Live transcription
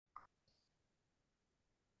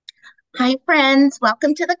Hi, friends.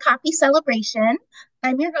 Welcome to the coffee celebration.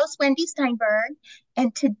 I'm your host, Wendy Steinberg,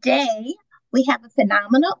 and today we have a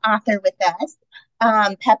phenomenal author with us,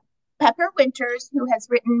 Pepper Winters, who has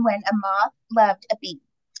written When a Moth Loved a Bee.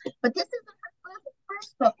 But this is her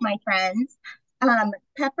first book, my friends.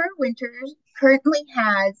 Pepper Winters currently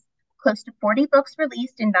has close to 40 books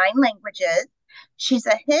released in 9 languages. She's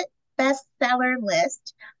a hit bestseller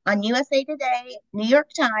list on USA Today, New York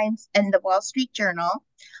Times, and the Wall Street Journal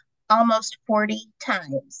almost 40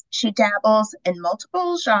 times. She dabbles in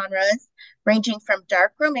multiple genres, ranging from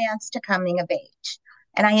dark romance to coming of age.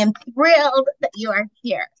 And I am thrilled that you are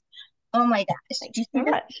here. Oh my gosh. Thank Do you you see so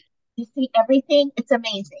this? much. Do you see everything? It's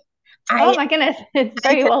amazing. Oh I, my goodness, it's I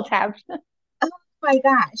very just, well tabbed. oh my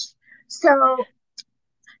gosh. So,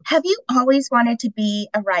 have you always wanted to be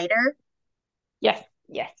a writer? Yes,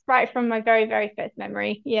 yes, right from my very, very first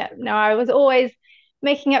memory. Yeah, no, I was always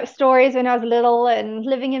making up stories when I was little and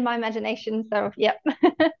living in my imagination. So, yep.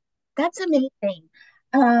 That's amazing.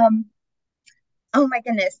 Um, oh my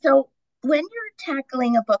goodness. So, when you're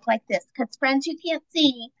tackling a book like this, because friends, you can't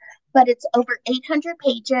see, but it's over 800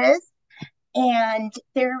 pages. And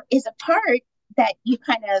there is a part that you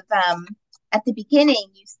kind of, at the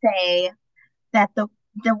beginning, you say that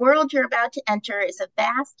the world you're about to enter is a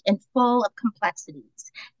vast and full of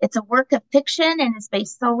complexities. It's a work of fiction and is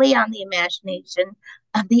based solely on the imagination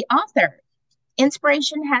of the author.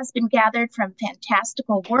 Inspiration has been gathered from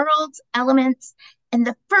fantastical worlds, elements, and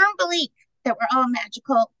the firm belief that we're all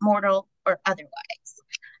magical, mortal, or otherwise.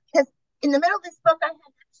 Because in the middle of this book, I had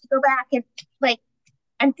to go back and like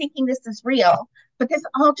I'm thinking this is real, but this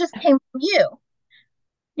all just came from you.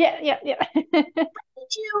 Yeah, yeah, yeah.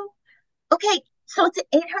 Did you? Okay, so it's an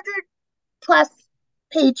 800 plus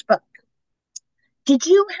page book. Did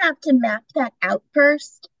you have to map that out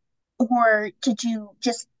first, or did you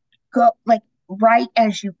just go like write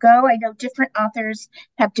as you go? I know different authors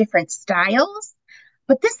have different styles,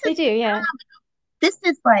 but They do, yeah. this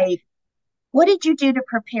is like, what did you do to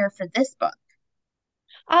prepare for this book?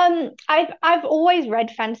 I've always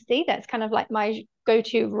read fantasy. That's kind of like my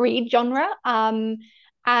go-to read genre.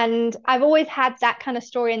 And I've always had that kind of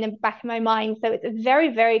story in the back of my mind. So it's very,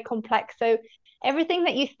 very complex. So everything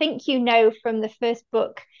that you think you know from the first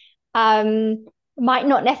book, might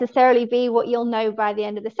not necessarily be what you'll know by the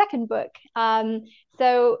end of the second book.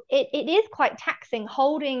 So it is quite taxing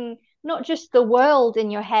holding not just the world in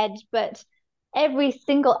your head, but every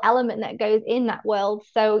single element that goes in that world.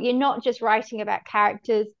 So you're not just writing about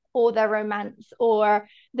characters or their romance or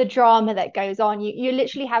the drama that goes on. You're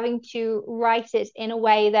literally having to write it in a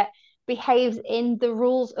way that behaves in the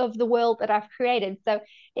rules of the world that I've created. So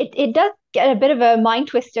it does get a bit of a mind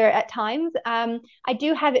twister at times. I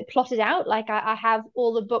do have it plotted out, like I have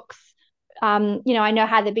all the books. I know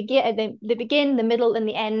how they begin, the begin, the middle, and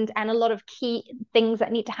the end, and a lot of key things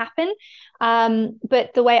that need to happen.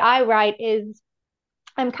 But the way I write is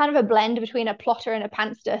I'm kind of a blend between a plotter and a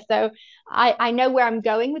pantser. So I know where I'm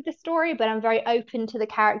going with the story, but I'm very open to the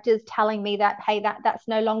characters telling me that, hey, that's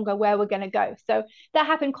no longer where we're going to go. So that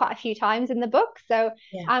happened quite a few times in the book. So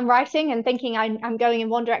Yeah. I'm writing and thinking I'm going in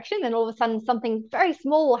one direction, then all of a sudden something very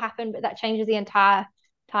small will happen, but that changes the entire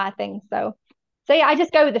thing. So yeah, I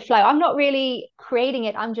just go with the flow. I'm not really creating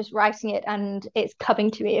it, I'm just writing it and it's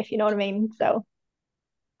coming to me, if you know what I mean. So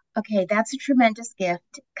Okay, that's a tremendous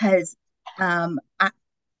gift because um, I,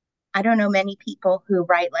 I don't know many people who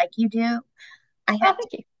write like you do. I oh, have to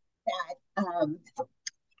thank you. that.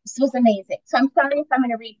 This was amazing. So I'm sorry if I'm going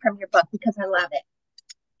to read from your book because I love it.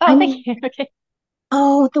 I Oh, thank mean, you. Okay.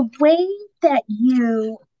 oh, the way that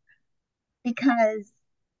because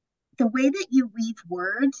the way that you weave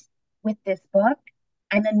words with this book,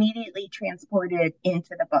 I'm immediately transported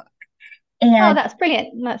into the book. Oh, And that's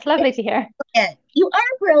brilliant. That's lovely to hear. you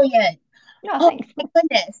are brilliant. Oh, Oh thanks. my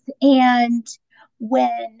goodness. And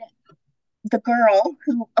when the girl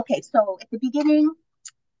who, okay, so at the beginning,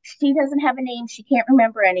 she doesn't have a name, she can't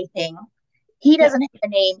remember anything. He Yeah. doesn't have a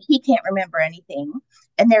name, he can't remember anything.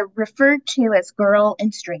 And they're referred to as girl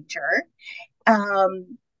and stranger.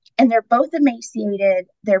 Um, and they're both emaciated,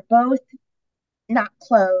 they're both not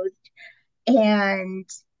clothed, and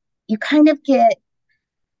you kind of get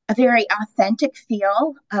a very authentic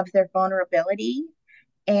feel of their vulnerability.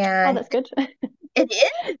 Oh, And that's good. it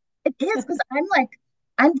is, it is because I'm like,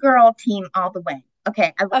 I'm girl team all the way.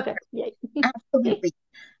 Okay, I love Okay. her. Yay. Absolutely.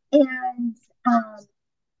 And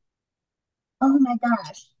oh my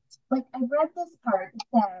gosh, like I read this part, it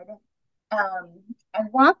said, I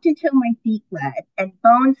walked until my feet bled and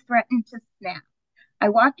bones threatened to snap. I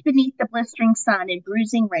walked beneath the blistering sun and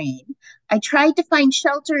bruising rain. I tried to find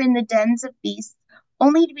shelter in the dens of beasts,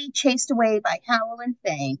 only to be chased away by howl and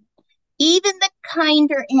fang. Even the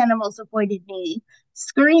kinder animals avoided me,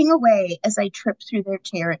 scurrying away as I tripped through their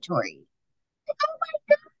territory. Oh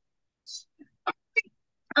my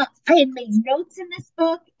God. I had made notes in this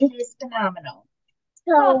book. It is phenomenal.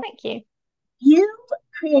 Oh, So thank you. you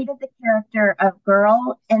created the character of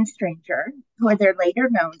Girl and Stranger, who are they're later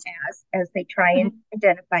known as they try and Mhm.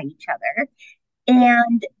 identify each other. Yeah.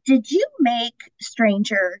 And did you make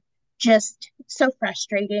Stranger just so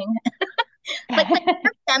frustrating? Like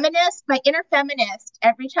my inner feminist,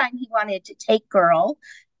 every time he wanted to take Girl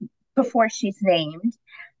before she's named,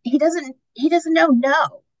 he doesn't know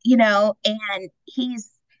no, and he's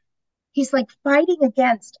like fighting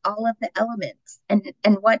against all of the elements and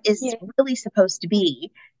what is Yeah. really supposed to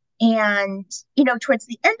be. And towards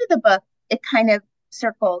the end of the book, it kind of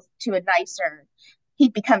circles to a nicer. He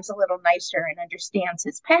becomes a little nicer and understands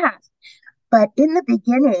his past. But in the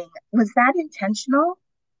beginning, was that intentional?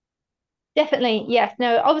 Definitely, yes.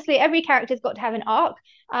 No, obviously every character's got to have an arc,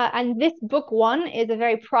 and this book one is a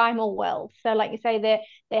very primal world. So, like you say,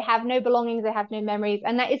 they have no belongings, they have no memories,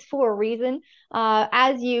 and that is for a reason.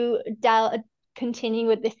 As you continue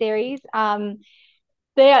with the series,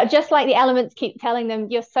 they are just like the elements keep telling them,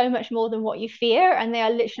 you're so much more than what you fear, and they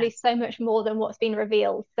are literally Yes. so much more than what's been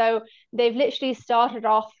revealed. So they've literally started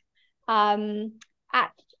off um,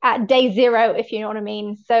 at day zero, if you know what I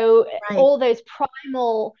mean. So Right. all those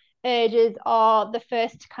primal urges are the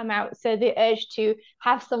first to come out. So the urge to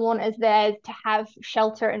have someone as theirs, to have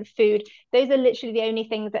shelter and food, those are literally the only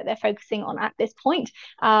things that they're focusing on at this point.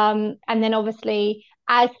 And then obviously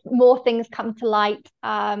as more things come to light,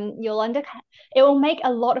 it will make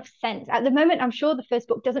a lot of sense. At the moment, I'm sure the first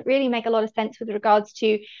book doesn't really make a lot of sense with regards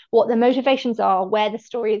to what the motivations are, where the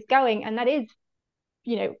story is going, and that is,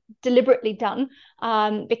 deliberately done,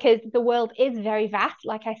 because the world is very vast,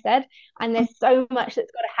 like I said, and there's so much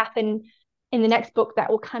that's got to happen in the next book that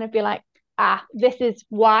will kind of be like, this is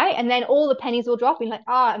why, and then all the pennies will drop and like,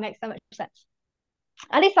 it makes so much sense.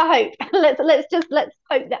 At least I hope. Let's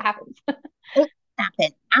hope that happens. It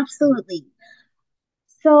happened. Absolutely.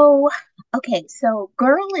 So, okay, so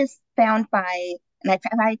Girl is found by, and if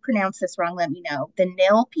I pronounce this wrong, let me know, the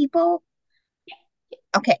Nil people.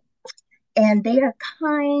 Okay. And they are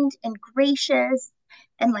kind and gracious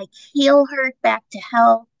and like heal her back to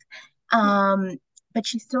health. Um, but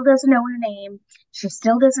she still doesn't know her name. She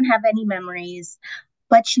still doesn't have any memories,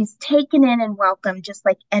 but she's taken in and welcomed just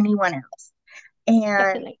like anyone else. And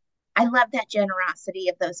Definitely. I love that generosity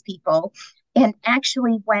of those people. And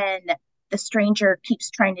actually, when the stranger keeps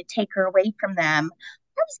trying to take her away from them,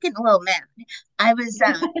 I was getting a little mad. I was,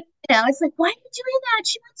 I was like, why are you doing that?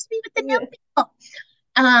 She wants to be with the new Yeah. people.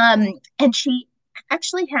 And she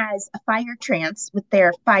actually has a fire trance with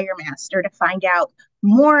their fire master to find out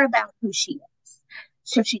more about who she is.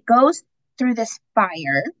 So she goes through this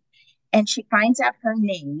fire and she finds out her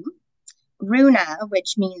name, Runa,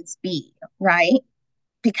 which means bee, right?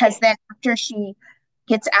 Because Yes. then after she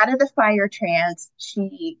gets out of the fire trance,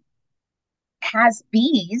 she has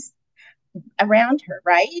bees around her,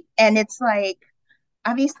 right? And it's like,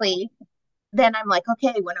 obviously, then I'm like,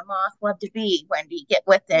 okay, when a moth loved a bee, Wendy, get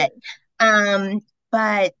with Yeah. it.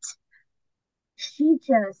 But she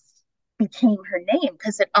just became her name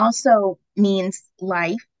because it also means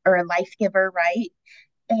life or a life giver, right?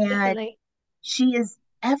 And Definitely. she is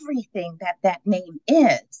everything that that name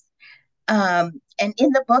is. And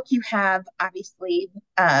in the book, you have obviously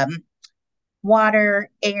water,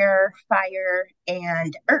 air, fire,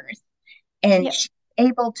 and earth. And Yep. she's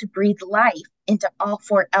able to breathe life into all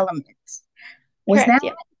four elements. Was Correct.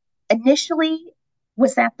 that Yep. initially,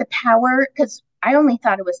 was that the power? Because I only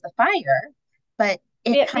thought it was the fire, but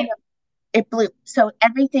it Yep. kind Yep. of it blew. So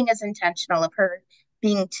everything is intentional of her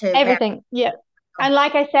being to balance. Everything. Yeah. And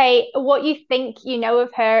like I say, what you think you know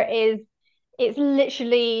of her is it's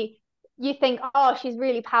literally you think, oh, she's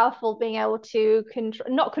really powerful, being able to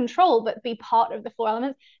control, not control, but be part of the four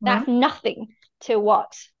elements. Mhm. That's nothing to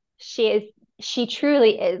what she is. She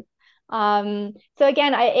truly is. So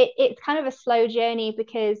again, it's kind of a slow journey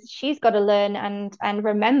because she's got to learn and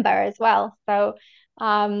remember as well. So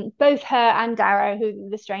both her and Darrow, who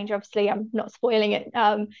the stranger, obviously, I'm not spoiling it.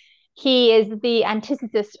 He is the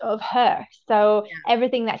antithesis of her. So Yeah.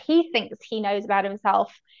 everything that he thinks he knows about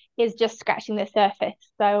himself is just scratching the surface.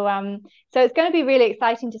 So it's going to be really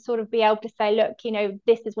exciting to sort of be able to say, look,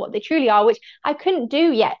 this is what they truly are, which I couldn't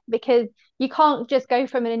do yet because you can't just go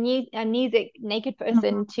from an amnesic naked Mhm.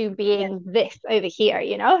 person to Yeah. being this over here.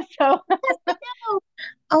 So Yes, I know.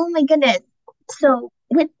 Oh my goodness. So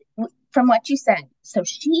from what you said, so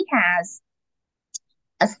she has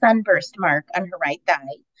a sunburst mark on her right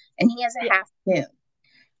thigh, and he has a yeah, half moon. uh-huh.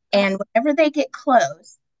 And whenever they get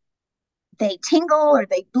close, they tingle or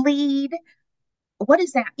they bleed. What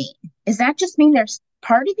does that mean? Does that just mean they're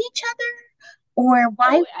part of each other? Or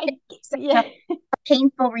why Oh, would it be such yeah. a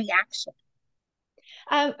painful reaction?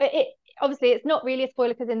 It obviously it's not really a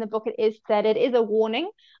spoiler because in the book it is said it is a warning.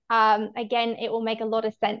 Again, it will make a lot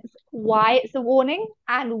of sense why it's a warning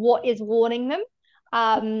and what is warning them.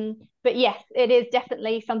 But yes, it is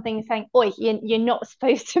definitely something saying, "Oi, you're not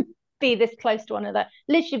supposed to be this close to one another,"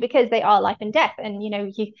 literally because they are life and death, and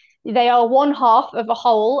they are one half of a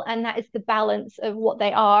whole, and that is the balance of what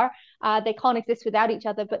they are. They can't exist without each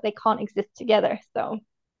other, but they can't exist together. So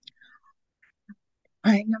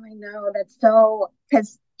I know. That's so,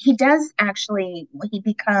 because he does actually,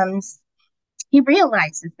 he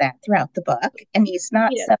realizes that throughout the book, and he's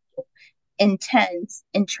not yeah, so intense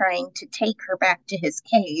in trying to take her back to his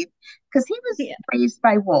cave because he was yeah, raised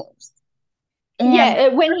by wolves. And yeah.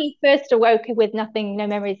 When he first awoke with nothing, no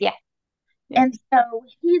memories, yeah, yeah, and so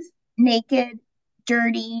he's naked,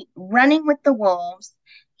 dirty, running with the wolves.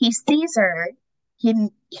 He sees her.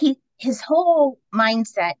 His whole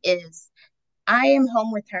mindset is I am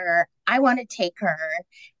home with her. I want to take her.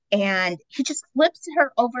 And he just flips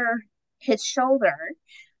her over his shoulder,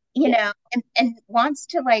 yeah. and wants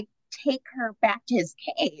to like take her back to his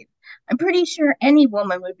cave. I'm pretty sure any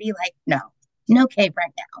woman would be like, no, no cave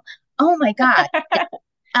right now. Oh my God.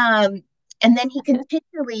 Um, and then he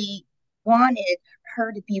continually wanted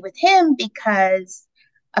her to be with him because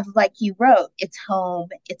of, like you wrote, it's home,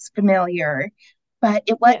 it's familiar. But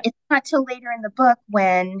Yeah. it's not till later in the book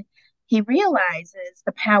when he realizes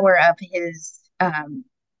the power of his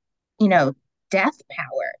you know, death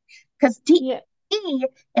power. Because Yeah.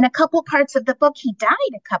 in a couple parts of the book, he died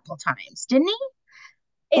a couple times, didn't he?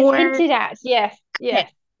 It's Or hinted at. Yes. okay,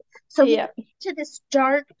 Yes. so he Yeah. gets to this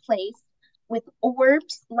dark place with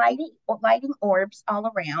orbs, lighting orbs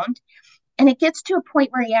all around, and it gets to a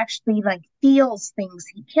point where he actually like feels things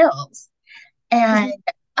he kills. And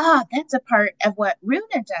Hmm. that's a part of what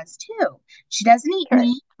Runa does too. She doesn't eat Correct.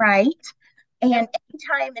 meat, right? And Yep.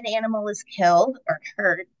 anytime an animal is killed or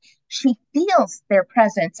hurt, she feels their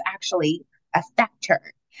presence actually affect her.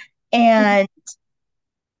 Hmm. And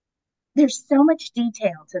there's so much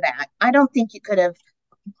detail to that. I don't think you could have,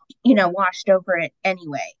 washed over it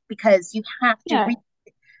anyway, because you have to Yeah. read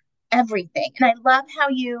everything. And I love how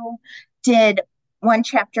you did one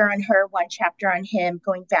chapter on her, one chapter on him,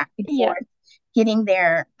 going back and Yeah. forth, getting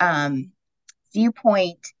their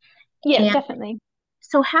viewpoint. Yeah. And Definitely.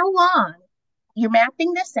 so, how long you're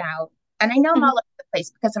mapping this out? And I know I'm all Hmm. over the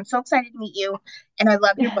place because I'm so excited to meet you, and I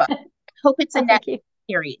love your book. I hope it's a Oh, net thank you.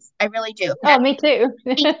 series. I really do. Oh, me too.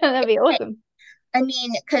 That'd be awesome. I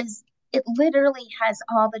mean, because it literally has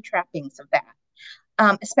all the trappings of that.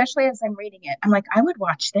 Especially as I'm reading it, I'm like, I would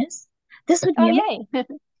watch this. This would Oh, be amazing. yay.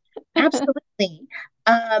 Absolutely.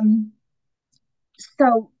 Um,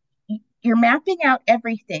 so you're mapping out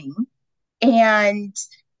everything. And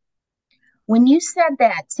when you said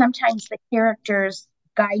that sometimes the characters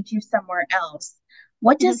guide you somewhere else,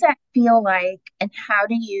 what does Mhm. that feel like? And how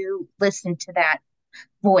do you listen to that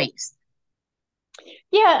voice?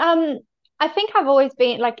 Yeah, I think I've always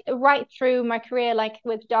been like right through my career, like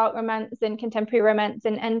with dark romance and contemporary romance,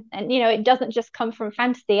 and it doesn't just come from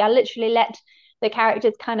fantasy. I literally let the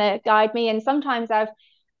characters kind of guide me, and sometimes I've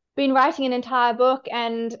been writing an entire book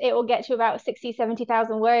and it will get to about 60,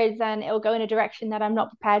 70,000 words and it will go in a direction that I'm not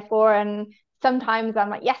prepared for. And sometimes I'm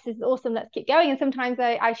like, yes, this is awesome, let's keep going. And sometimes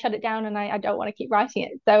I shut it down and I don't want to keep writing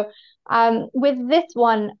it. So with this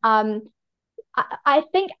one, I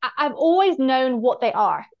think I've always known what they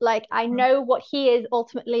are. Like I know what he is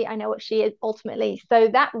ultimately, I know what she is ultimately. So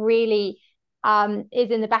that really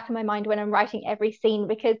is in the back of my mind when I'm writing every scene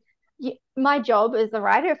because my job as a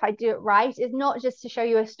writer, if I do it right, is not just to show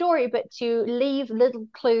you a story, but to leave little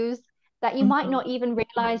clues that you might Mhm. not even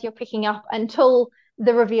realize you're picking up until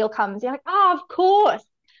the reveal comes. You're like, oh, of course.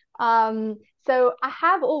 So I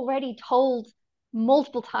have already told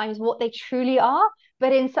multiple times what they truly are,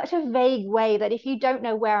 but in such a vague way that if you don't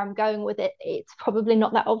know where I'm going with it, it's probably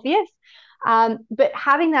not that obvious. But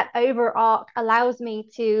having that over arc allows me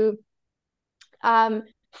to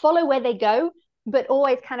follow where they go, but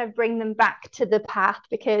always kind of bring them back to the path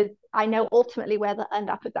because I know ultimately where they'll end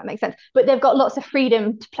up, if that makes sense. But they've got lots of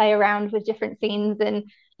freedom to play around with different scenes and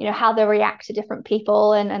how they react to different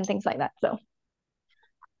people and things like that. So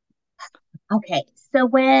Okay, so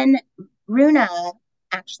when Runa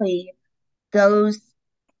actually goes,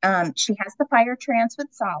 she has the fire trance with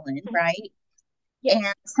Solid, right? yeah.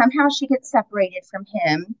 And somehow she gets separated from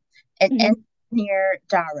him and ends Mm-hmm. near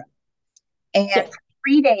Dara. And Yes. for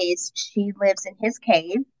 3 days, she lives in his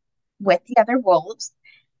cave with the other wolves.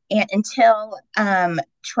 and until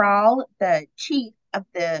Trawl, the chief of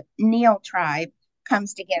the Neil tribe,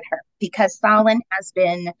 comes to get her because Solon has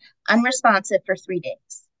been unresponsive for 3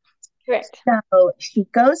 days. Correct. So she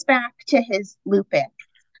goes back to his Lupin.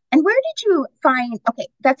 And where did you find? Okay,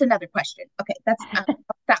 that's another question. Okay, that's I'll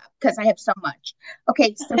stop because I have so much.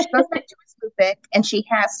 Okay, so she goes back to his Lupin and she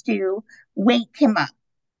has to wake him up,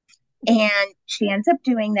 and she ends up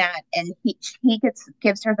doing that, and he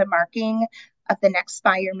gives her the marking of the next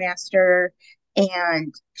Fire Master,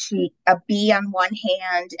 and she a bee on one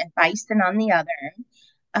hand and Bison on the other.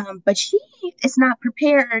 But she is not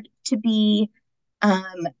prepared to be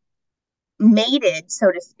um, mated,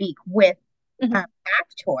 so to speak, with Mhm.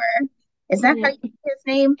 Actor. Is that how Yeah, you say his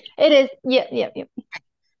name? it is. Yeah, yeah, yeah.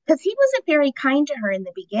 Because he wasn't very kind to her in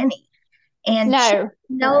the beginning, and she No,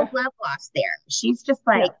 no no, love lost there. She's just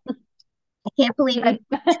like, no. I can't believe you Mm-mm.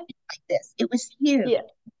 like this. It was huge. Yeah,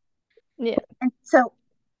 yeah. And so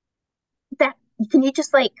that can you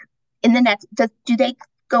just like in the next do they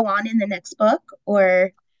go on in the next book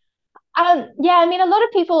or Yeah, I mean, a lot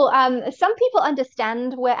of people, some people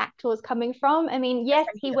understand where Actor is coming from. I mean, yes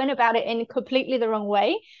yes, I he do. went about it in completely the wrong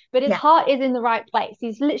way, but his Yeah, heart is in the right place.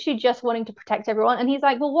 He's literally just wanting to protect everyone. And he's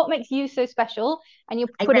like, well, what makes you so special? And you're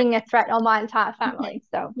I read putting a threat on my entire that. Mhm. family.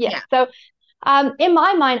 So, yeah. Yeah. So, in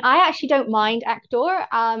my mind, I actually don't mind Actor.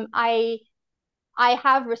 I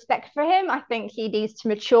have respect for him. I think he needs to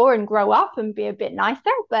mature and grow up and be a bit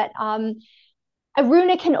nicer. But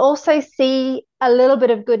Aruna can also see a little bit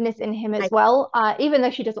of goodness in him as I well, even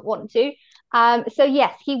though she doesn't want to. So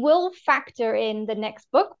yes, he will factor in the next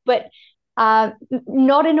book, but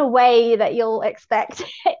not in a way that you'll expect.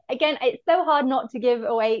 Again, it's so hard not to give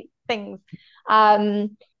away things,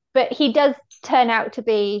 but he does turn out to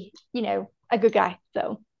be, a good guy.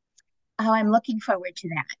 So oh I'm looking forward to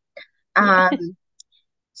that. yeah,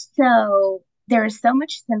 So there is so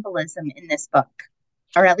much symbolism in this book,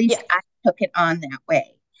 or at least yes, I took it on that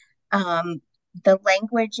way. Um the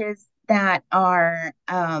languages that are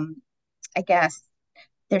I guess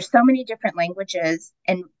there's so many different languages,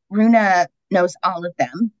 and Runa knows all of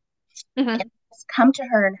them. hmm And it's come to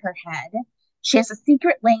her in her head. She has a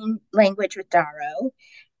secret language with Darrow,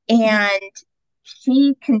 and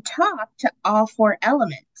she can talk to all four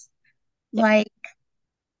elements. yes. Like,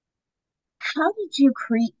 how did you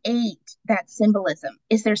create that symbolism?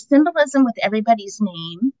 Is there symbolism with everybody's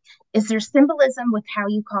name? Is there symbolism with how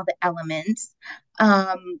you call the elements?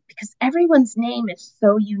 Because everyone's name is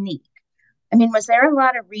so unique. I mean, was there a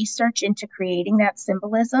lot of research into creating that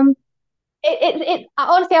symbolism?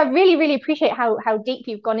 Honestly, I really, really appreciate how deep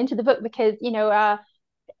you've gone into the book because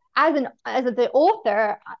as the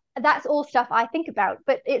author, that's all stuff I think about,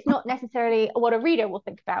 but it's not necessarily what a reader will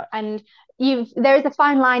think about. And there's a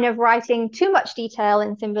fine line of writing too much detail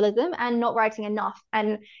and symbolism and not writing enough,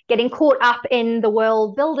 and getting caught up in the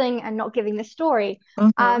world building and not giving the story.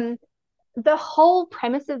 Mm-hmm. Um, the whole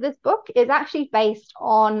premise of this book is actually based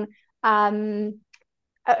on um,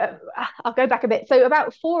 I'll go back a bit. So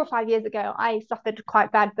about 4 or 5 years ago, I suffered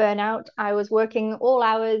quite bad burnout. I was working all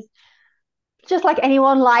hours, just like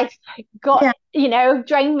anyone. Life got, Yeah.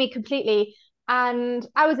 drained me completely. And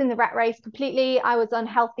I was in the rat race completely. I was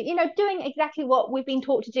unhealthy, doing exactly what we've been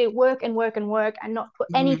taught to do: work and work and work, and not put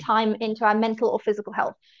any Mm-hmm. time into our mental or physical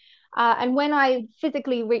health. And when I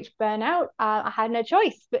physically reached burnout, I had no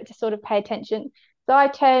choice but to sort of pay attention. So I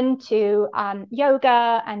turned to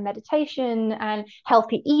yoga and meditation and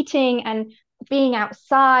healthy eating and being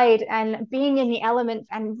outside and being in the elements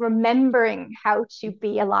and remembering how to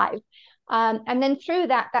be alive. And then through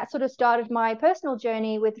that, that sort of started my personal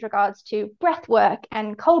journey with regards to breath work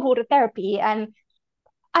and cold water therapy. And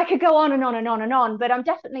I could go on and on and on and on, but I'm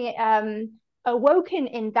definitely awoken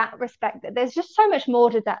in that respect that there's just so much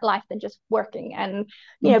more to that life than just working and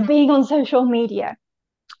Mm-hmm. being on social media.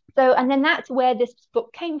 So, and then that's where this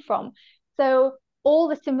book came from. So all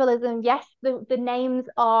the symbolism, yes, the names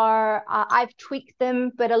are I've tweaked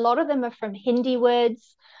them, but a lot of them are from Hindi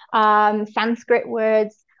words, Sanskrit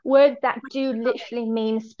words, words that do literally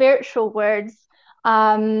mean spiritual words.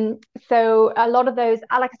 Um, so a lot of those,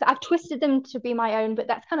 like I said, I've twisted them to be my own, but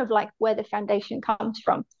that's kind of like where the foundation comes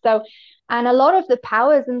from. So, and a lot of the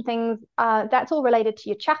powers and things, that's all related to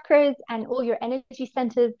your chakras and all your energy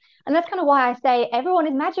centers. And that's kind of why I say everyone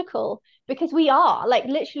is magical, because we are. Like,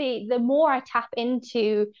 literally, the more I tap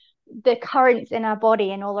into the currents in our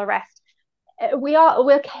body and all the rest,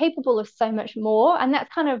 we're capable of so much more. And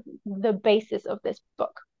that's kind of the basis of this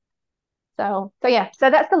book. So yeah, so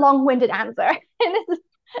that's the long-winded answer. And this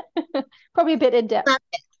is probably a bit in depth. Love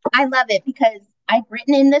it. I love it because I've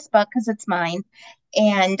written in this book because it's mine,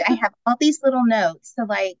 and I have all these little notes. So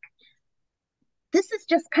like this is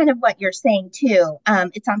just kind of what you're saying too.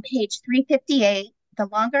 It's on page 358. The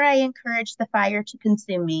longer I encouraged the fire to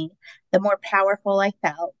consume me, the more powerful I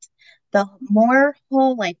felt. The more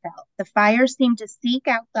whole I felt. The fire seemed to seek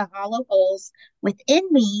out the hollow holes within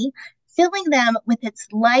me, filling them with its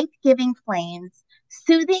life giving flames,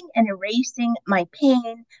 soothing and erasing my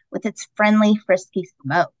pain with its friendly, frisky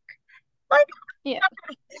smoke. Like, Yeah.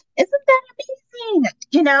 isn't that amazing?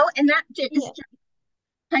 And that is Yeah. just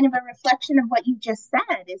kind of a reflection of what you just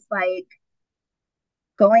said is like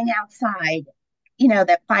going outside,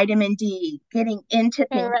 that vitamin D, getting into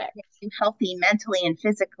things that Correct. make you healthy mentally and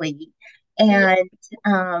physically. Yeah.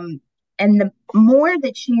 And and the more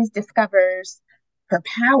that she discovers her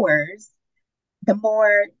powers, the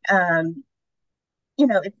more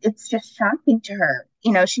it's just shocking to her.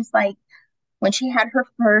 She's like, when she had her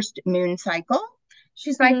first moon cycle,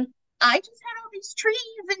 she's like, Hmm. I just had all these trees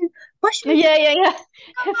and bushes, Yeah, yeah, yeah.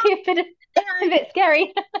 It's a bit, a and bit scary.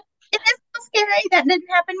 it is so scary. That didn't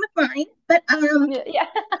happen with mine. But Yeah,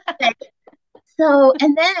 yeah. so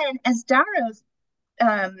and then as Daro's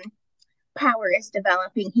um power is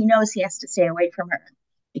developing, he knows he has to stay away from her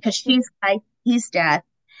because she's life, he's death.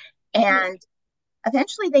 Yeah. And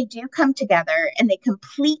eventually they do come together and they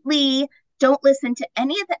completely don't listen to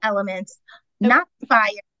any of the elements, Nope. not fire,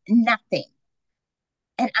 nothing.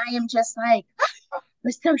 And I am just like,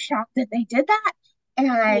 was so shocked that they did that. And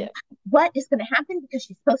Yeah. what is going to happen because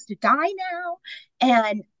she's supposed to die now?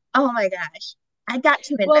 And oh my gosh, I got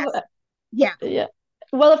to Well, invest. Yeah, yeah.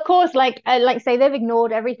 Well, of course, like say they've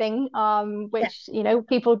ignored everything, yeah. which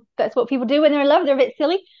people that's what people do when they're in love. They're a bit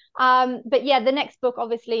silly. But yeah, the next book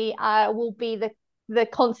obviously will be the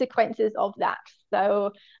consequences of that.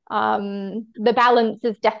 So the balance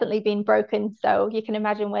has definitely been broken. So you can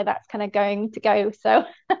imagine where that's kind of going to go. So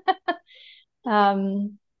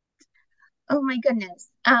um Oh my goodness.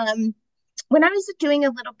 When I was doing a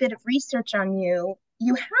little bit of research on you,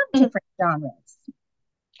 you have different genres.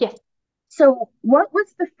 yes. So, what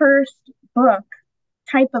was the first book,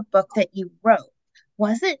 type of book that you wrote?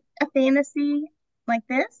 Was it a fantasy like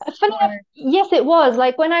this? Funny enough, Or, yes, it was.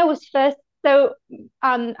 Like when I was first, so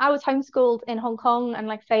I was homeschooled in Hong Kong, and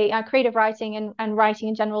like say, creative writing and writing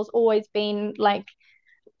in general has always been like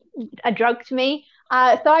a drug to me. So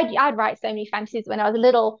I'd write so many fantasies when I was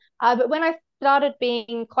little. But when I started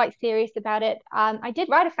being quite serious about it, I did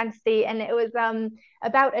write a fantasy, and it was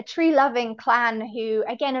about a tree-loving clan who,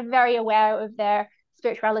 again, are very aware of their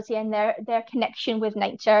spirituality and their connection with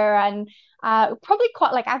nature, and probably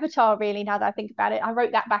quite like Avatar, really. Now that I think about it, I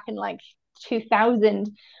wrote that back in like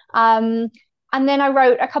 2000. Um, and then I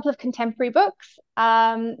wrote a couple of contemporary books.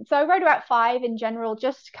 So I wrote about five in general,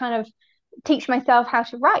 just kind of teach myself how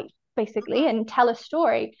to write basically and tell a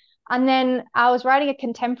story. And then I was writing a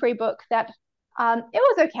contemporary book that it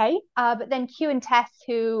was okay, but then Q and Tess,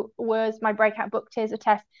 who was my breakout book, Tears of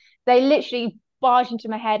Tess, they literally barged into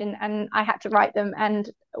my head, and I had to write them. And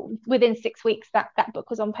within 6 weeks, that book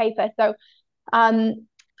was on paper. So um,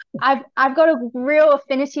 I've got a real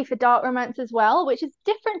affinity for dark romance as well, which is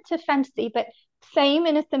different to fantasy, but same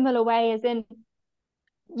in a similar way, as in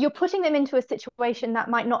you're putting them into a situation that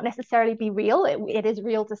might not necessarily be real. It is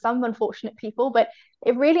real to some unfortunate people, but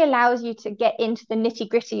it really allows you to get into the nitty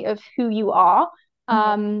gritty of who you are.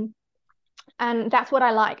 Mhm. And that's what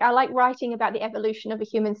I like. I like writing about the evolution of a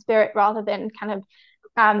human spirit rather than kind of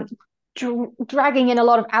um, dragging in a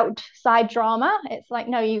lot of outside drama. It's like,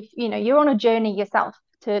 no, you're on a journey yourself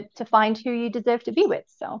to find who you deserve to be with.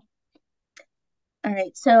 So All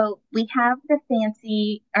right. So we have the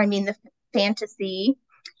fantasy,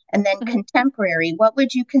 and then mhm. contemporary. What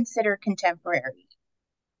would you consider contemporary?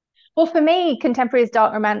 Well, for me, contemporary is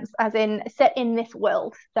dark romance, as in set in this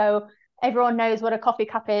world. So everyone knows what a coffee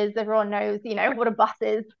cup is. Everyone knows, what a bus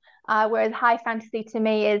is. Whereas high fantasy to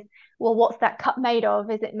me is, well, what's that cup made of?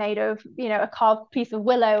 Is it made of, a carved piece of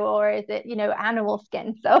willow, or is it, animal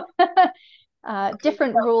skin? So Okay.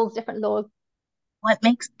 different So rules, different laws.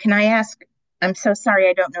 can I ask? I'm so sorry,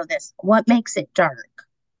 I don't know this. What makes it dark?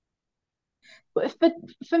 But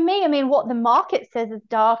for me, I mean, what the market says is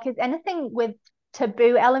dark is anything with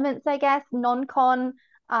taboo elements, I guess, non-con,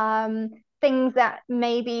 um, things that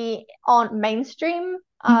maybe aren't mainstream.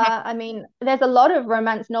 Mhm. I mean, there's a lot of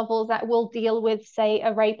romance novels that will deal with, say,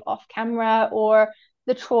 a rape off camera or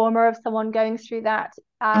the trauma of someone going through that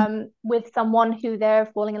Mhm. with someone who they're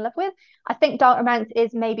falling in love with. I think dark romance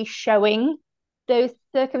is maybe showing those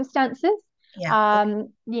circumstances. Yeah.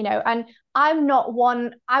 Okay. And I'm not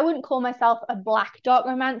one, I wouldn't call myself a black dark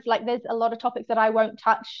romance. Like there's a lot of topics that I won't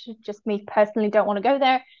touch, just me personally don't want to go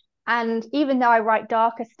there. And even though I write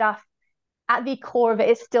darker stuff, at the core of it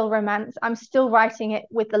is still romance. I'm still writing it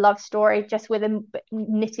with the love story, just with a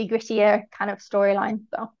nitty grittier kind of storyline.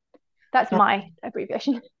 So that's my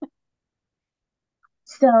abbreviation.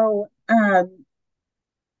 So,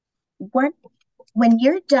 what when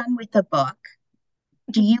you're done with a book,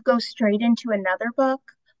 do you go straight into another book,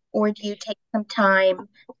 or do you take some time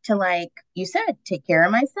to, like you said, take care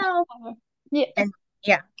of myself? Yeah. And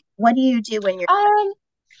yeah, what do you do when you're Um,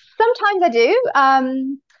 Sometimes I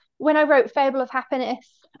do. When I wrote Fable of Happiness,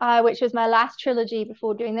 which was my last trilogy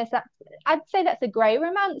before doing this, I'd say that's a grey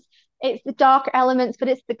romance. It's the dark elements, but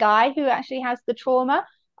it's the guy who actually has the trauma,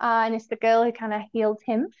 and it's the girl who kind of heals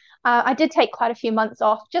him. I did take quite a few months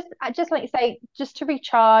off, just like you say, just to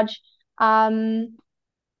recharge.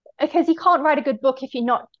 Because you can't write a good book if you're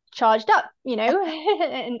not charged up,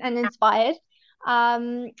 and inspired.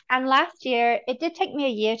 And last year, it did take me a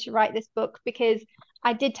year to write this book because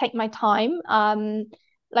I did take my time.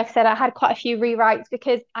 Like I said, I had quite a few rewrites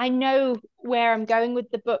because I know where I'm going with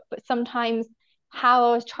the book, but sometimes how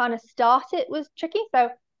I was trying to start it was tricky. So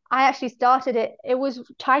I actually started it. It was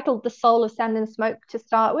titled The Soul of Sand and Smoke to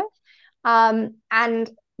start with. And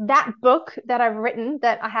that book that I've written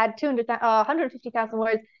that I had 150,000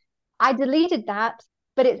 words, I deleted that,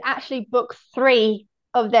 but it's actually book three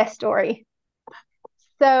of their story.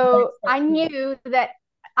 So that's so I cool. knew that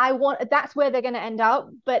that's where they're going to end up,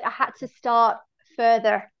 but I had to start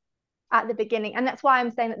further at the beginning. And that's why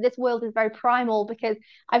I'm saying that this world is very primal because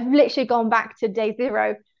I've literally gone back to day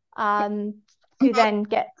zero to Mhm. then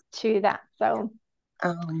get to that. So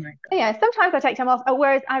Oh my yeah, sometimes I take time off,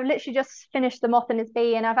 whereas I've literally just finished The Moth and His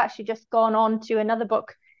Bee, and I've actually just gone on to another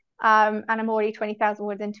book, and I'm already 20,000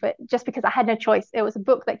 words into it, just because I had no choice. It was a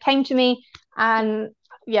book that came to me, and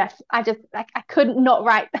yes, I couldn't not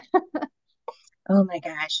write. oh my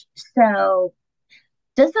gosh. So,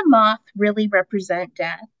 does a moth really represent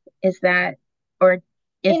death? Is that, or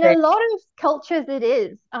is In a it? lot of cultures, it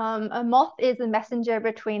is. A moth is a messenger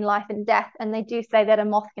between life and death, and they do say that a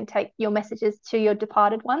moth can take your messages to your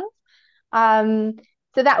departed ones. Um,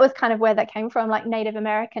 so that was kind of where that came from, like Native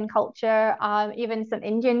American culture, even some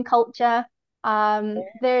Indian culture.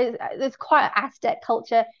 There's quite an Aztec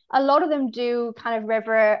culture. A lot of them do kind of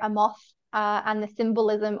revere a moth, and the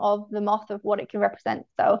symbolism of the moth of what it can represent.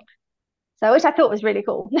 So which I thought was really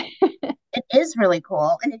cool. It is really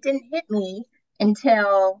cool, and it didn't hit me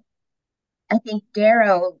until I think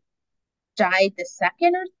Darrow died the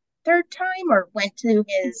second or third time, or went to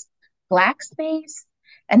his black space,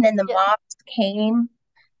 and then the Yeah. moths came,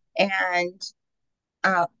 and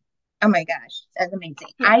uh, oh my gosh, that's amazing.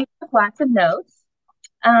 Yeah. I took lots of notes.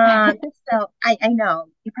 Um, so I know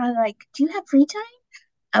you're probably like, do you have free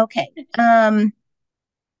time? Okay.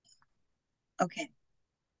 Okay.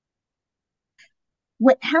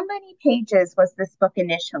 How many pages was this book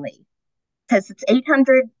initially? Because it's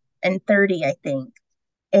 830, I think.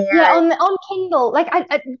 Yeah, And on Kindle,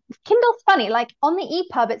 Kindle's funny. Like on the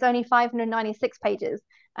EPUB, it's only 596 pages,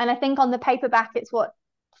 and I think on the paperback, it's what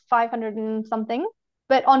 500 and something.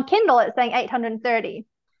 But on Kindle, it's saying 830.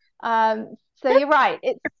 So you're right.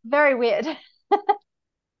 It's very weird.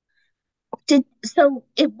 so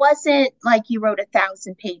it wasn't like you wrote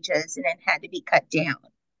 1,000 pages and it had to be cut down.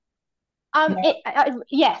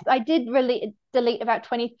 Yes, I did really delete about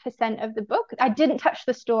 20% of the book. I didn't touch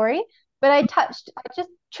the story, but I just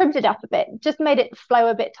trimmed it up a bit, just made it flow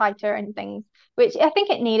a bit tighter and things, which I think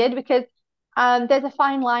it needed because there's a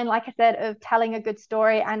fine line, like I said, of telling a good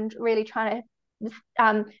story and really trying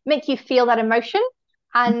to make you feel that emotion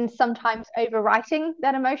and sometimes overwriting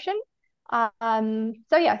that emotion.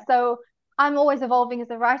 So yeah, so I'm always evolving as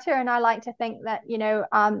a writer, and I like to think that,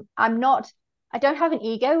 I don't have an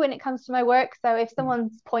ego when it comes to my work. So if someone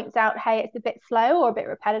points out, hey, it's a bit slow or a bit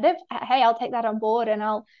repetitive, hey, I'll take that on board and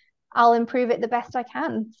I'll improve it the best I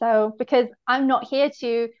can. So because I'm not here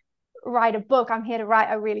to write a book, I'm here to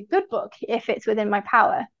write a really good book if it's within my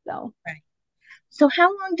power. So Right. So how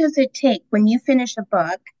long does it take when you finish a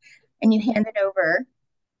book and you hand it over?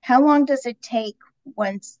 How long does it take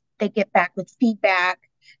once they get back with feedback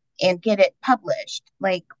and get it published?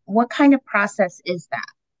 Like, what kind of process is that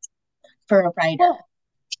for a writer? well,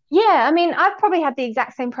 yeah, I mean, I've probably had the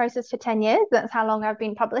exact same process for 10 years. That's how long I've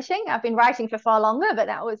been publishing. I've been writing for far longer, but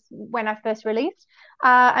that was when I first released.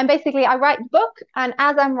 And basically, I write the book, and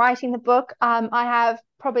as I'm writing the book, I have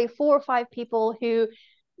probably 4 or 5 people who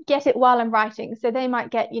get it while I'm writing. So they might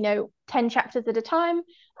get, 10 chapters at a time.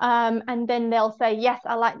 And then they'll say, yes,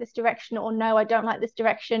 I like this direction, or no, I don't like this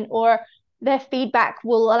direction. Or their feedback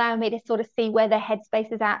will allow me to sort of see where their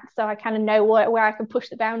headspace is at. So I kind of know where I can push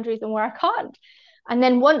the boundaries and where I can't. And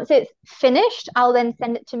then once it's finished, I'll then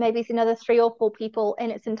send it to maybe another 3 or 4 people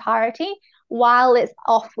in its entirety while it's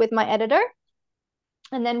off with my editor.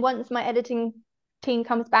 And then once my editing team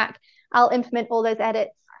comes back, I'll implement all those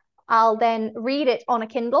edits. I'll then read it on a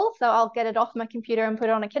Kindle. So I'll get it off my computer and put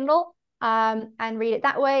it on a Kindle, and read it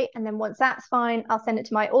that way. And then once that's fine, I'll send it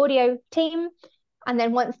to my audio team. And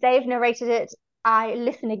then once they've narrated it, I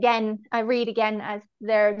listen again, I read again as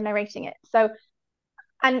they're narrating it. So,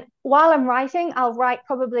 and while I'm writing, I'll write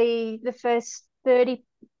probably the first 30,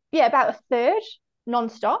 yeah, about a third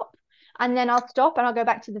nonstop. And then I'll stop and I'll go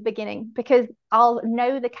back to the beginning because I'll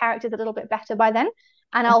know the characters a little bit better by then.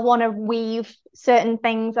 And I'll want to weave certain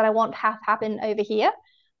things that I want to have happen over here.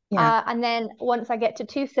 Yeah. And then once I get to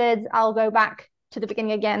 2/3, I'll go back to the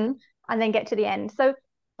beginning again and then get to the end. So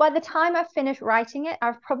by the time I finish writing it,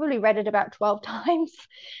 I've probably read it about 12 times,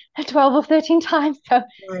 12 or 13 times. So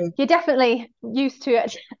Right. you're definitely used to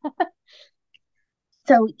it.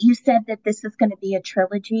 So you said that this is going to be a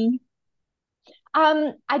trilogy.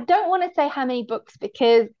 I don't want to say how many books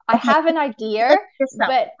because I Okay, have an idea, look this up.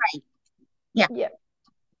 but Right. Yeah. yeah,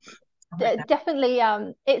 Oh my God. definitely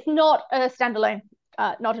it's not a standalone,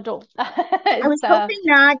 not at all. I was It's hoping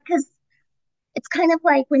not because it's kind of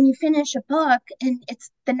like when you finish a book and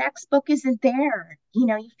it's the next book isn't there. You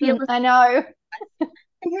feel the I know.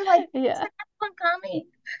 and you're like, is Yeah. the next one coming?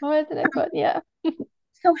 Oh, isn't it fun? Yeah.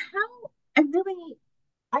 So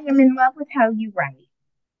I am in love with how you write.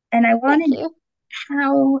 And I want Thank to know you.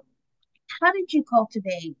 how how did you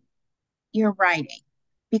cultivate your writing?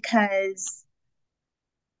 Because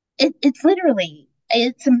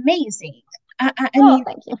it's amazing. I Oh, mean,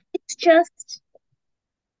 thank you. it's just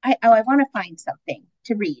I want to find something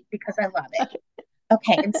to read because I love it. Okay.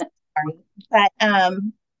 Okay, I'm so sorry. But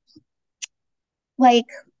like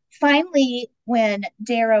finally when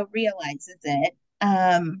Darrow realizes it,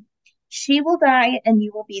 she will die and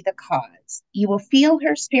you will be the cause. You will feel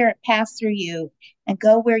her spirit pass through you and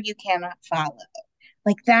go where you cannot follow.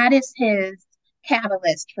 Like that is his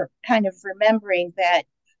catalyst for kind of remembering that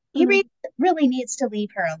he Mhm. really needs to leave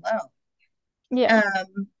her alone. Yeah.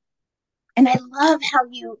 Um, and I love how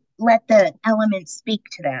you let the elements speak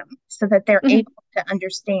to them so that they're Mhm. able to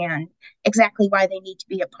understand exactly why they need to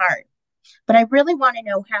be apart. But I really want to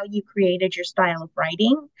know how you created your style of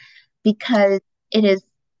writing because it is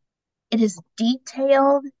it is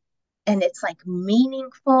detailed and it's like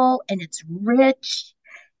meaningful and it's rich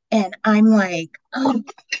and I'm like, oh,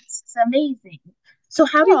 this is amazing. So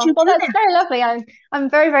how did Oh, you well, do that's that? very lovely. I'm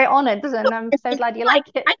very, very honored, and I'm so glad you like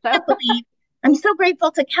it. I So, can't believe I'm so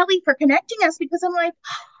grateful to Kelly for connecting us because I'm like,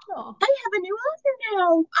 oh, I have a new author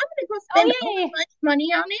now. I'm gonna go oh spend all my yay.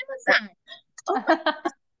 money on Amazon. Oh my,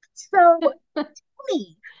 so tell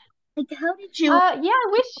me, like, how did you? Yeah,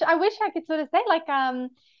 I wish I could sort of say like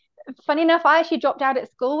funny enough, I actually dropped out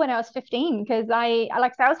at school when I was 15 because like I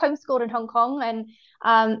said, I was homeschooled in Hong Kong and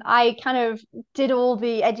I kind of did all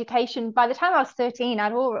the education. By the time I was 13,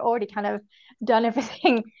 I'd already kind of done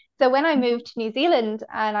everything. So when I moved to New Zealand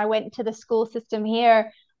and I went to the school system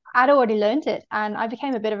here, I'd already learned it and I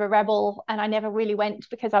became a bit of a rebel and I never really went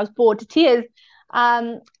because I was bored to tears.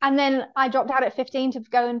 And then I dropped out at 15 to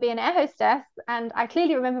go and be an air hostess. And I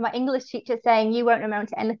clearly remember my English teacher saying, "You won't amount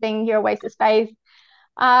to anything, you're a waste of space."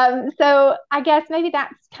 So I guess maybe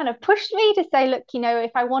that's kind of pushed me to say, look,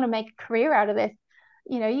 if I want to make a career out of this,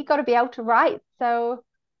 you've got to be able to write. So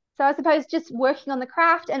I suppose just working on the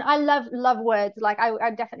craft, and I love words. Like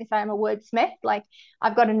I definitely say I'm a wordsmith. Like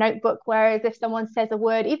I've got a notebook, whereas if someone says a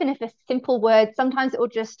word, even if it's a simple word, sometimes it will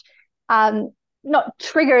just not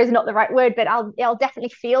trigger is not the right word, but I'll definitely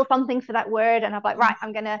feel something for that word, and I'm like, right,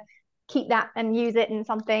 I'm gonna keep that and use it in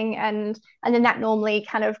something, and then that normally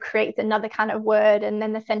kind of creates another kind of word, and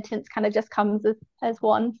then the sentence kind of just comes as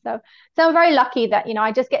one. So I'm very lucky that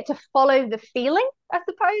I just get to follow the feeling, I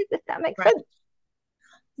suppose, if that makes Right. sense.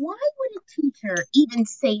 Why would a teacher even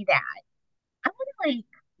say that? I would like,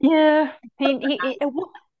 Yeah,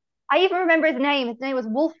 I even remember his name. His name was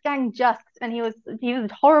Wolfgang Just, and he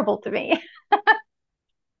was horrible to me.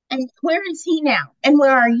 and where is he now? And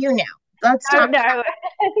where are you now? Let's Oh talk. no,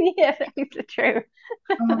 yeah, that's true.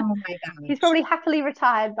 Oh my He's gosh. probably happily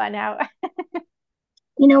retired by now.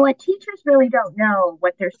 You know what? Teachers really don't know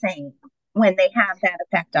what they're saying when they have that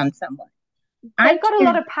effect on someone. I They've got a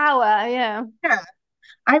lot did. of power, yeah. Yeah.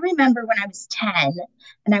 I remember when I was 10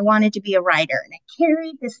 and I wanted to be a writer, and I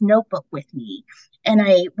carried this notebook with me. And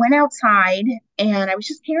I went outside and I was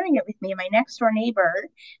just carrying it with me. And my next door neighbor,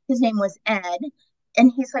 his name was Ed,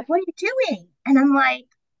 and he's like, "What are you doing?" And I'm like,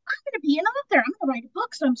 "I'm going to be an author. I'm going to write a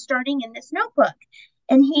book. So I'm starting in this notebook."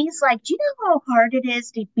 And he's like, do you know how hard it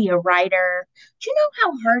is to be a writer? Do you know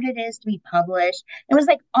how hard it is to be published? It was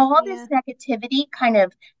like all this Yeah. negativity kind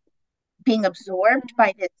of being absorbed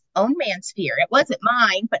by this own man's fear. It wasn't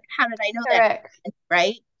mine, but how did I know that? Correct.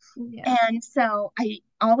 Right. Yeah. And so I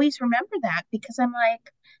always remember that because I'm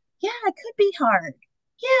like, yeah, it could be hard.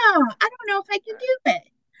 Yeah, I don't know if I can do it.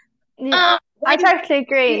 Yeah. Why I do you totally do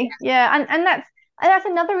agree. Yeah. And that's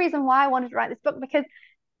another reason why I wanted to write this book, because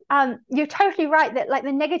you're totally right that like the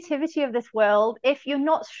negativity of this world, if you're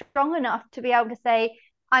not strong enough to be able to say,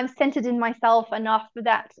 I'm centered in myself enough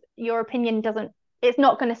that your opinion doesn't, it's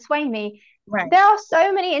not going to sway me. that? Right. There are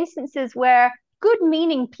so many instances where good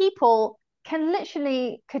meaning people can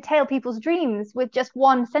literally curtail people's dreams with just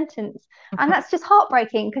one sentence. And Mhm. that's just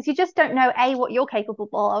heartbreaking because you just don't know A, what you're capable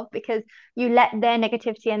of because you let their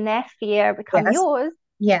negativity and their fear become Yes. yours,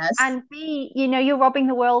 Yes. and B, you're robbing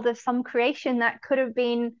the world of some creation that could have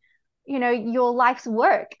been, your life's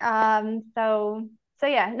work. So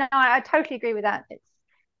yeah, no, I totally agree with that. It's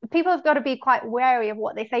people have got to be quite wary of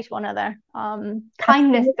what they say to one another.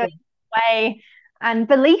 Kindness goes Absolutely. away, and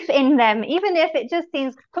belief in them, even if it just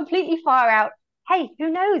seems completely far out. Hey, who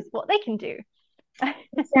knows what they can do?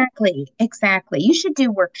 Exactly. Exactly. You should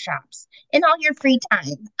do workshops in all your free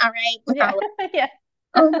time. All right. With Yeah, all of, yeah,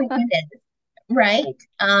 oh my goodness. Right.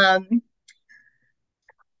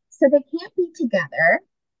 So they can't be together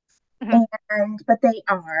Mhm. but they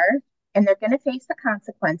are, and they're gonna face the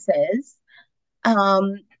consequences.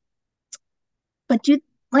 Um, but you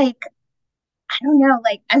like I don't know,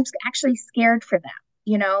 like actually scared for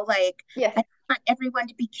them, like Yes, I want everyone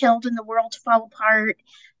to be killed and the world to fall apart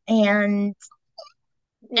and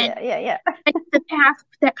and yeah, yeah, yeah. the path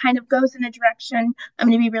that kind of goes in a direction I'm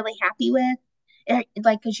going to be really happy with.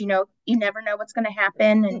 Like, because you never know what's going to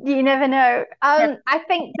happen, and You never know. never, I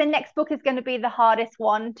think the next book is going to be the hardest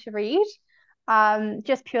one to read.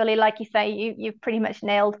 Just purely like you say, you've pretty much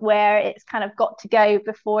nailed where it's kind of got to go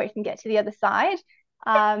before it can get to the other side.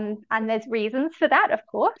 And there's reasons for that, of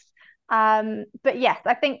course. But yes,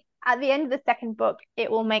 I think at the end of the second book,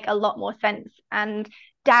 it will make a lot more sense. And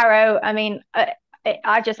Darrow, I mean,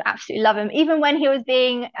 I just absolutely love him. Even when he was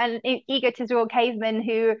being an egotistical caveman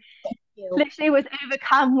who you. literally was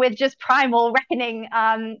overcome with just primal reckoning.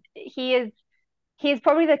 He is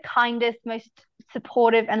probably the kindest, most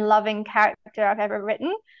supportive and loving character I've ever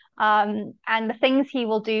written. And the things he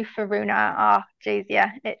will do for Runa, oh, geez,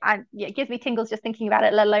 yeah, it gives me tingles just thinking about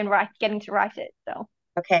it, let alone getting to write it. So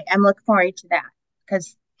Okay, I'm looking forward to that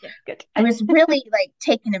because yeah, good. I was really like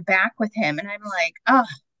taken aback with him, and I'm like, oh,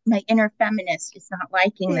 my inner feminist is not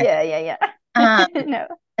liking this. Yeah, yeah, Um, yeah. No,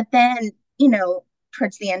 but then,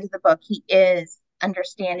 towards the end of the book, he is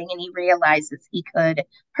understanding and he realizes he could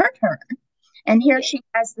hurt her. And here yeah, she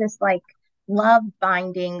has this like love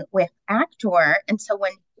binding with Actor. And so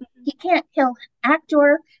when he can't kill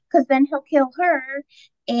Actor, because then he'll kill her,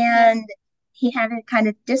 yeah, and he had to kind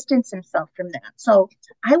of distance himself from that. So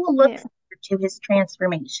I will look yeah. forward to his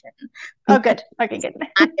transformation Oh, because good. Okay, good.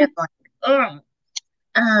 I am like, ugh.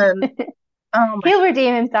 Um, oh my, He'll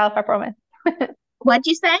redeem himself, I promise. what'd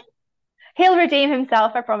you say? He'll redeem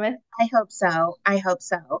himself, I promise. I hope so. I hope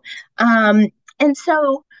so. Um, and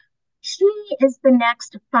so she is the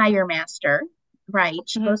next fire master, right?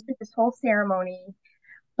 She goes Mhm. through this whole ceremony,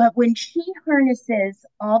 but when she harnesses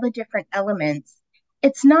all the different elements,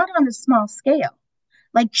 it's not on a small scale.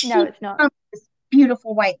 Like No, she it's not. becomes this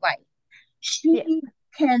beautiful white light. Yeah. She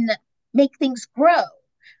can make things grow.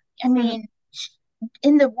 I Mhm. mean,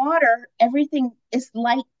 in the water, everything is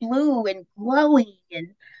light blue and glowing,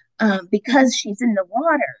 and because she's in the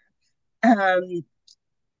water. Um,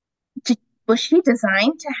 was she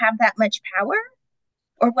designed to have that much power,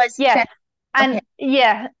 or was Yes. that okay? And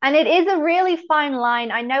yeah, and it is a really fine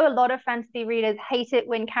line. I know a lot of fantasy readers hate it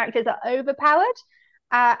when characters are overpowered.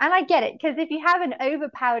 And I get it, because if you have an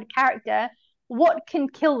overpowered character, what can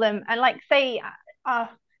kill them? And like, say, uh,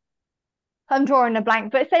 I'm drawing a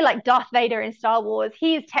blank, but say like Darth Vader in Star Wars,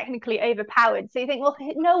 he is technically overpowered. So you think, well,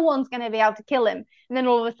 no one's going to be able to kill him. And then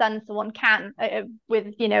all of a sudden someone can with,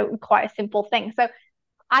 quite a simple thing. So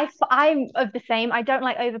I'm of the same. I don't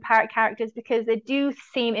like overpowered characters because they do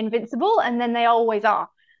seem invincible, and then they always are.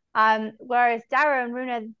 Whereas Darrow and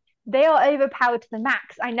Runa, they are overpowered to the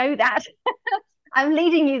max. I know that. I'm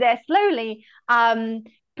leading you there slowly.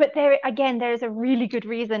 But there again, there is a really good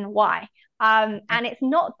reason why. And it's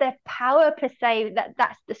not their power per se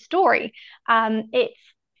that's the story. It's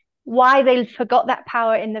why they forgot that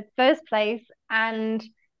power in the first place and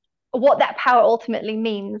what that power ultimately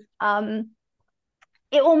means.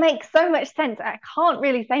 It will make so much sense. I can't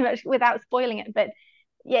really say much without spoiling it, but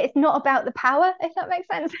yeah, it's not about the power, if that makes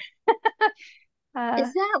sense. Uh,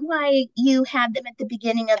 Is that why you had them at the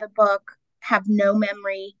beginning of the book have no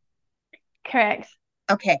memory? Correct.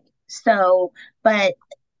 Okay, so, but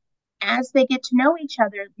as they get to know each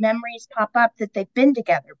other, memories pop up that they've been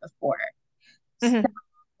together before. So, Hmm.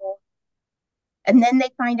 and then they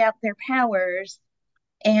find out their powers,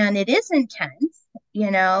 and it is intense,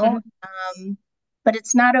 you know, Hmm. but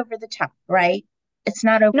it's not over the top, right? It's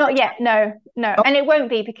not over the Not top. yet, no, no, Oh, and it won't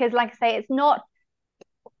be because, like I say, it's not.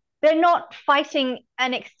 They're not fighting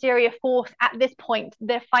an exterior force at this point.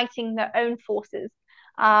 They're fighting their own forces,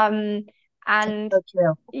 um, and so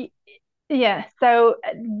true. yeah, so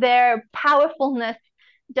their powerfulness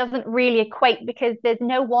doesn't really equate because there's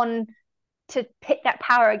no one to pit that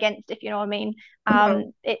power against, if you know what I mean. Mhm.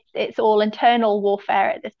 It's all internal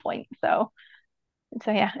warfare at this point. So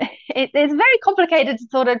yeah, it's very complicated to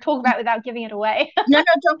sort of talk about without giving it away. No, no,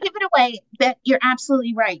 don't give it away. But you're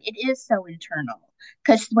absolutely right. It is so internal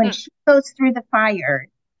because when Mm, she goes through the fire,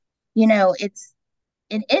 you know, it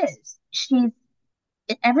is.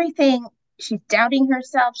 Everything. She's doubting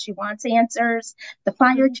herself. She wants answers. The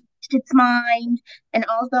fire mhm. changed its mind, and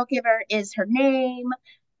all they'll give her is her name.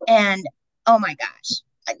 And oh my gosh,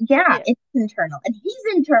 yeah, Yeah, it's internal, and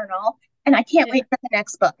he's internal. And I can't yeah. wait for the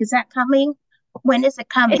next book. Is that coming? When is it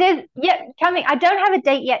coming? It is, yeah, coming. I don't have a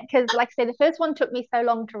date yet because, like I say, the first one took me so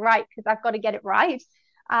long to write because I've got to get it right.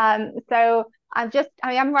 So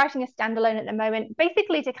I'm writing a standalone at the moment,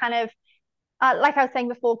 basically to kind of, like I was saying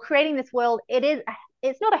before, creating this world.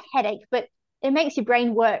 It's not a headache, but it makes your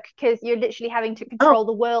brain work because you're literally having to Oh, control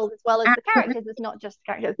the world as well as the absolutely. characters. It's not just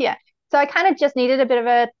the characters. Yeah. So I kind of just needed a bit of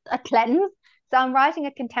a cleanse. So I'm writing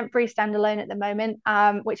a contemporary standalone at the moment,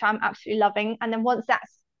 which I'm absolutely loving. And then once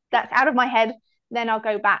that's out of my head, then I'll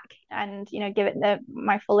go back and give it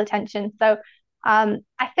my full attention. So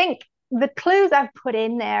I think the clues I've put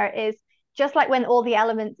in there is just like when all the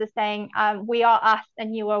elements are saying, we are us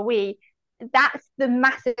and you are we. That's the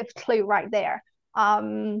massive clue right there.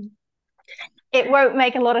 It won't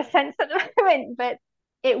make a lot of sense at the moment, but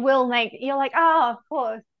it will make you're like, oh, of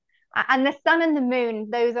course. And the sun and the moon,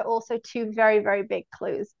 those are also two very, very big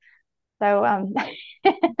clues. So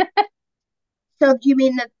So you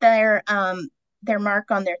mean that their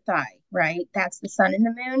mark on their thigh, right? That's the sun and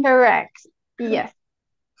the moon. correct. Yes,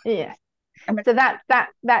 yes. I'm gonna, So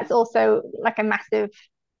that's also like a massive,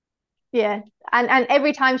 yeah. And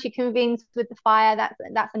every time she convenes with the fire,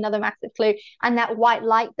 that's another massive clue. And that white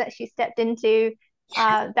light that she stepped into,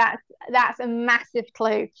 that's a massive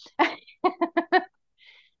clue.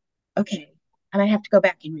 okay, and I have to go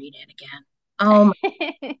back and read it again. Um,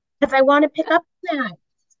 because I want to pick up that.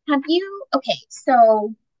 Have you? Okay,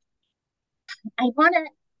 so I want to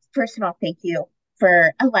first of all thank you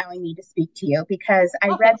for allowing me to speak to you because I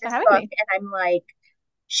Oh, read thanks for this having book me. and I'm like,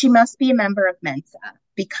 she must be a member of Mensa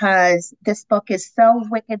because this book is so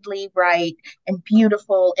wickedly right and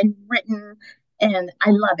beautiful and written, and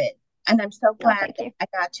I love it. And I'm so Oh, glad thank that you. I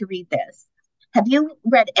got to read this. Have you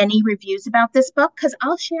read any reviews about this book? Because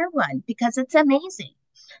I'll share one because it's amazing.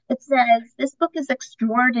 It says this book is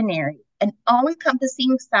extraordinary, an all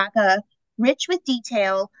encompassing saga, rich with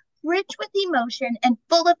detail, rich with emotion, and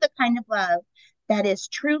full of the kind of love that is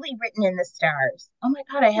truly written in the stars. Oh my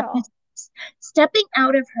God, I have Oh, stepping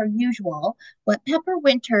out of her usual, what Pepper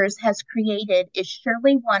Winters has created is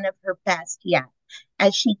surely one of her best yet,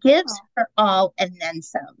 as she gives oh, her all and then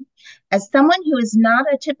some. As someone who is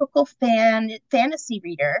not a typical fantasy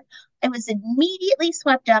reader, I was immediately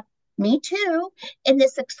swept up, me too, in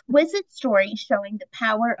this exquisite story showing the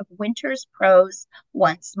power of Winters' prose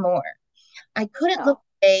once more. I couldn't look oh,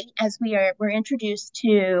 away as we're introduced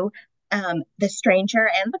to the stranger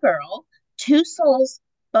and the girl, two souls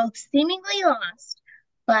both seemingly lost,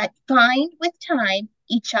 but find with time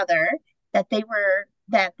each other that they were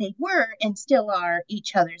and still are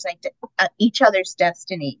each other's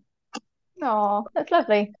destiny. oh, that's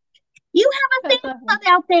lovely. You have a fan That's lovely.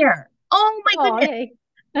 club out there. Oh my Oh, goodness. yay.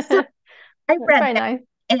 So I That's read very that nice.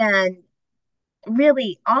 and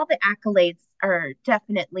really all the accolades are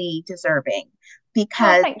definitely deserving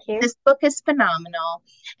Oh, because thank you. this book is phenomenal.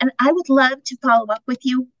 And I would love to follow up with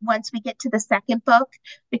you once we get to the second book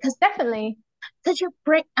because Definitely. your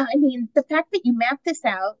brain, I mean, the fact that you mapped this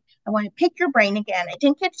out, I want to pick your brain again. I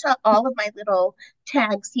didn't get to all of my little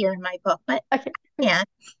tags here in my book, but Okay. yeah.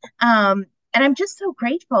 And I'm just so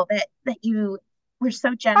grateful that you were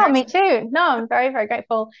so Oh, generous. me too. No, I'm very, very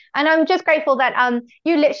grateful. And I'm just grateful that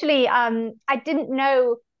you literally I didn't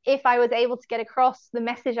know if I was able to get across the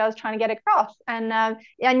message I was trying to get across. And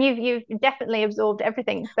you've definitely absorbed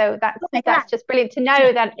everything. So that's Oh my God. that's just brilliant to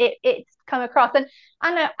know that it's come across. And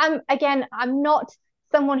I'm not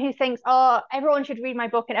someone who thinks, oh, everyone should read my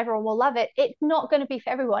book and everyone will love it. It's not going to be for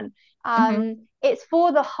everyone. Hmm. It's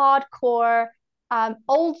for the hardcore,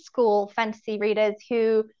 old school fantasy readers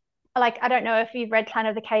who, like, I don't know if you've read Clan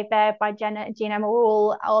of the Cave Bear by Gina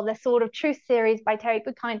Marul, or the Sword of Truth series by Terry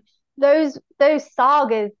Goodkind. Those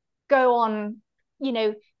sagas go on, you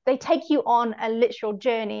know, they take you on a literal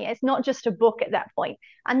journey. It's not just a book at that point.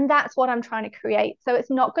 And that's what I'm trying to create. So it's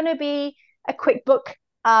not going to be a quick book.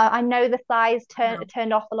 I know the size Wow.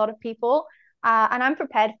 turned off a lot of people, and I'm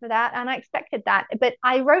prepared for that, and I expected that. But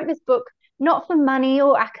I wrote this book not for money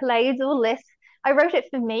or accolades or lists. I wrote it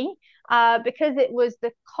for me, because it was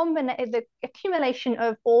the accumulation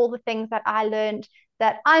of all the things that I learned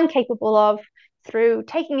that I'm capable of through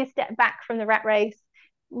taking a step back from the rat race,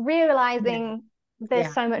 Yeah. realizing there's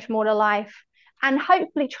Yeah. so much more to life, and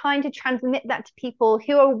hopefully trying to transmit that to people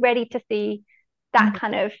who are ready to see that Mhm.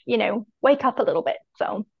 kind of, wake up a little bit.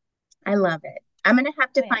 So, I love it. I'm going to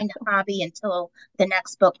have to oh, yeah. find a hobby until the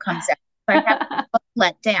next book comes out. I have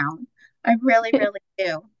let down. I really, really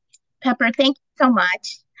do. Pepper, thank you so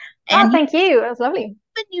much. Oh, And you thank you. It was lovely. live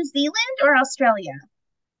in New Zealand or Australia?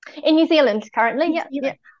 In New Zealand currently. New Yeah, yeah.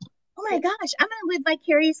 Zealand. Oh my gosh, I'm going to live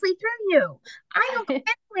vicariously through you. I don't go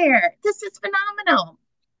anywhere. This is phenomenal.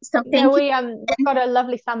 So No, thank you. we've And got a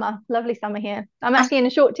lovely summer here. I'm actually in a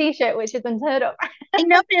short t-shirt, which is unheard of. I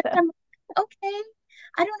noticed, So, I'm like, okay.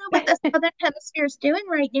 I don't know what the Southern Hemisphere is doing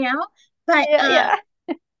right now, but yeah,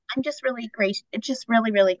 yeah. I'm just really,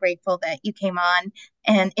 really grateful that you came on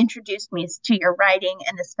and introduced me to your writing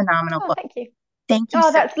and this phenomenal Oh, book. thank you. Thank you Oh,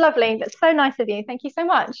 so that's lovely. That's so nice of you. Thank you so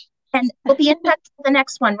much. And we'll be in touch for the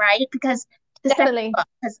next one, right? Because the second Definitely, book,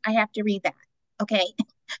 because I have to read that. Okay.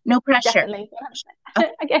 No pressure. definitely. Okay.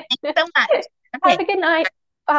 100%. Okay. Thanks so much. Have Okay. a good night.